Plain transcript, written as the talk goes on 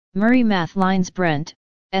Murrey Math Lines Brent,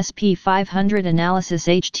 SP500 Analysis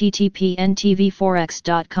http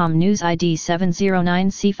ntv4x.com News ID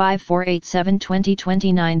 709C5487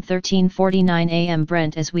 2029 13:49 am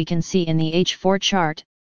Brent. As we can see in the H4 chart,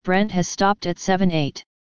 Brent has stopped at 7.8.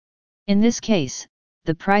 In this case,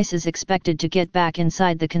 the price is expected to get back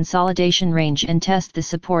inside the consolidation range and test the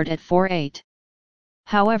support at 4.8.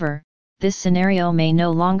 However, this scenario may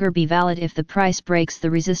no longer be valid if the price breaks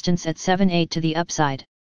the resistance at 7.8 to the upside.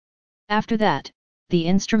 After that, the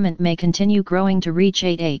instrument may continue growing to reach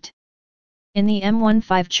 8.8. In the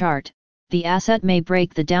M15 chart, the asset may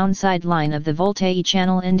break the downside line of the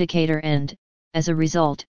VoltyChannel indicator and, as a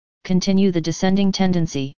result, continue the descending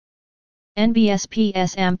tendency. NBSP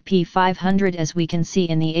S&amp P500. As we can see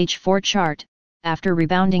in the H4 chart, after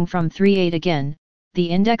rebounding from 3.8 again, the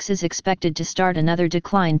index is expected to start another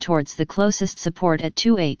decline towards the closest support at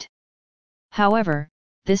 2.8. However,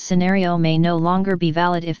 this scenario may no longer be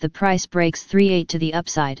valid if the price breaks 3.8 to the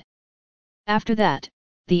upside. After that,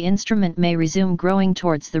 the instrument may resume growing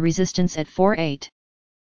towards the resistance at 4.8.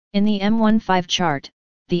 In the M15 chart,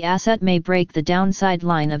 the asset may break the downside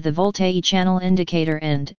line of the VoltyChannel indicator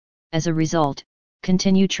and, as a result,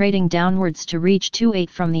 continue trading downwards to reach 2.8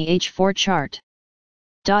 from the H4 chart.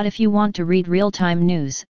 If you want to read real-time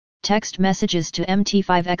news, text messages to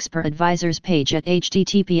MT5 Expert Advisors page at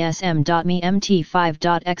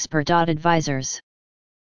https://m.me/mt5.expert.advisors.